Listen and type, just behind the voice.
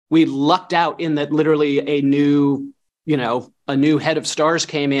we lucked out in that literally a new head of Starz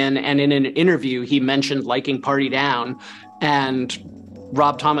came in, and in an interview he mentioned liking Party Down, and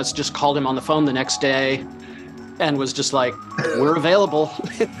Rob Thomas just called him on the phone the next day and was just like, we're available.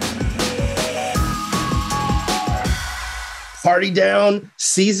 Party Down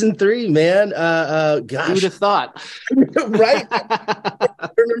season 3, man. Gosh, who'd have thought? Right? I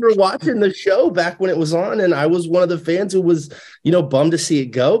remember watching the show back when it was on, and I was one of the fans who was, bummed to see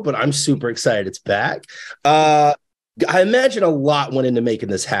it go, but I'm super excited it's back. I imagine a lot went into making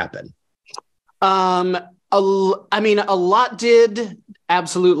this happen. A lot did,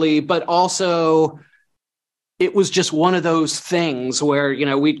 absolutely, but also it was just one of those things where,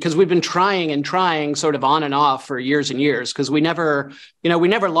 because we've been trying and trying sort of on and off for years and years, because we never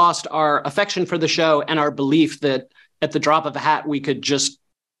lost our affection for the show and our belief that at the drop of a hat, we could just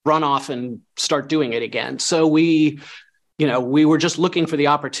run off and start doing it again. So we were just looking for the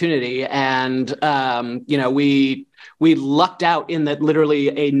opportunity, and, we lucked out in that literally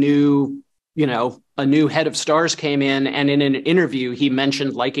a new head of Starz came in, and in an interview, he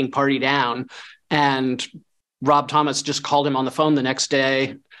mentioned liking Party Down, and Rob Thomas just called him on the phone the next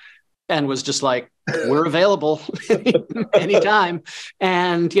day and was just like, we're available anytime.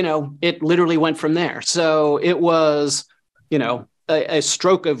 And, it literally went from there. So it was, a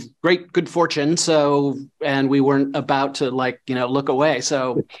stroke of good fortune. So, and we weren't about to look away.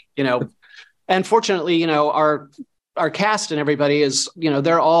 So, and fortunately, our cast and everybody is,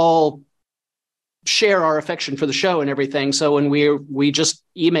 they're all share our affection for the show and everything. So when we just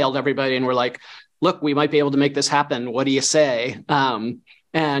emailed everybody and we're like, look, we might be able to make this happen. What do you say? And,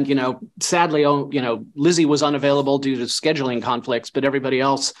 sadly, Lizzie was unavailable due to scheduling conflicts, but everybody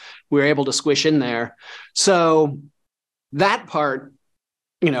else we were able to squish in there. So that part,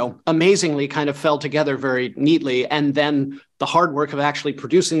 amazingly kind of fell together very neatly. And then the hard work of actually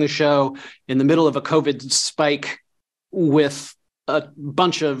producing the show in the middle of a COVID spike with a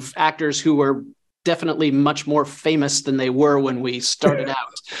bunch of actors who were definitely much more famous than they were when we started out.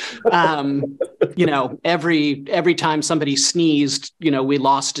 Every time somebody sneezed, we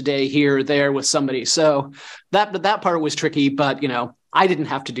lost a day here or there with somebody. So that part was tricky, but, I didn't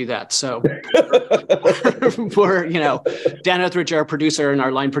have to do that. So Dan Etheridge, our producer and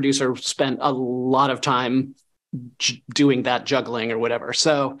our line producer, spent a lot of time doing that juggling or whatever.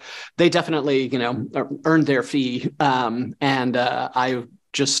 So they definitely, earned their fee. I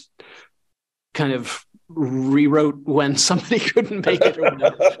just kind of rewrote when somebody couldn't make it or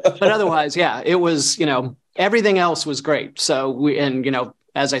whatever. But otherwise, yeah, it was, everything else was great. So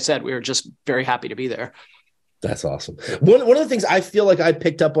as I said, we were just very happy to be there. That's awesome. One of the things I feel like I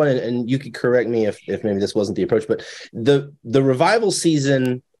picked up on, and you could correct me if maybe this wasn't the approach, but the revival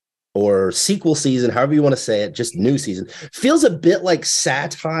season or sequel season, however you want to say it, just new season, feels a bit like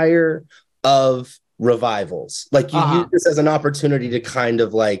satire of revivals. Like you use this as an opportunity to kind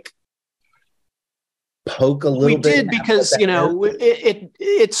of poke a little bit. We did, because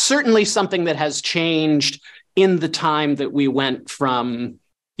it's certainly something that has changed in the time that we went from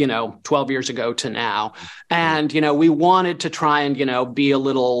 12 years ago to now. And we wanted to try and be a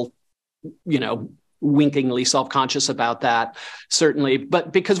little winkingly self-conscious about that, certainly,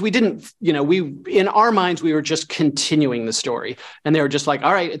 but because we didn't, in our minds we were just continuing the story, and they were just like,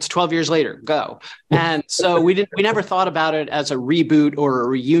 all right, it's 12 years later, go. And so we never thought about it as a reboot or a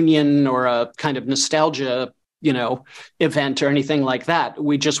reunion or a kind of nostalgia event or anything like that.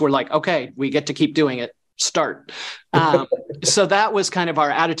 We just were like, okay, we get to keep doing it, start. So that was kind of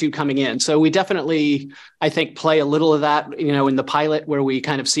our attitude coming in. So we definitely, I think, play a little of that, in the pilot, where we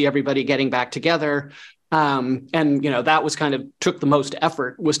kind of see everybody getting back together. And, that was kind of took the most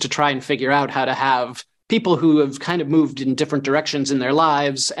effort, was to try and figure out how to have people who have kind of moved in different directions in their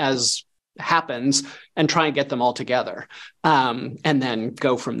lives, as happens, and try and get them all together, and then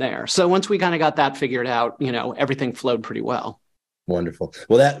go from there. So once we kind of got that figured out, everything flowed pretty well. Wonderful.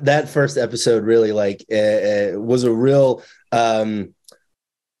 Well, that first episode really was a real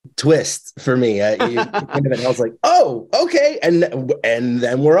twist for me. I was like, oh, okay, and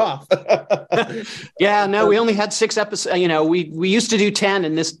then we're off. Yeah, no, we only had 6 episodes. We used to do 10,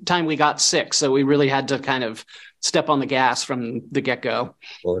 and this time we got 6, so we really had to kind of step on the gas from the get-go.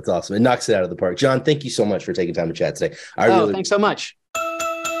 Well, it's awesome. It knocks it out of the park. John, thank you so much for taking time to chat today. Thanks so much.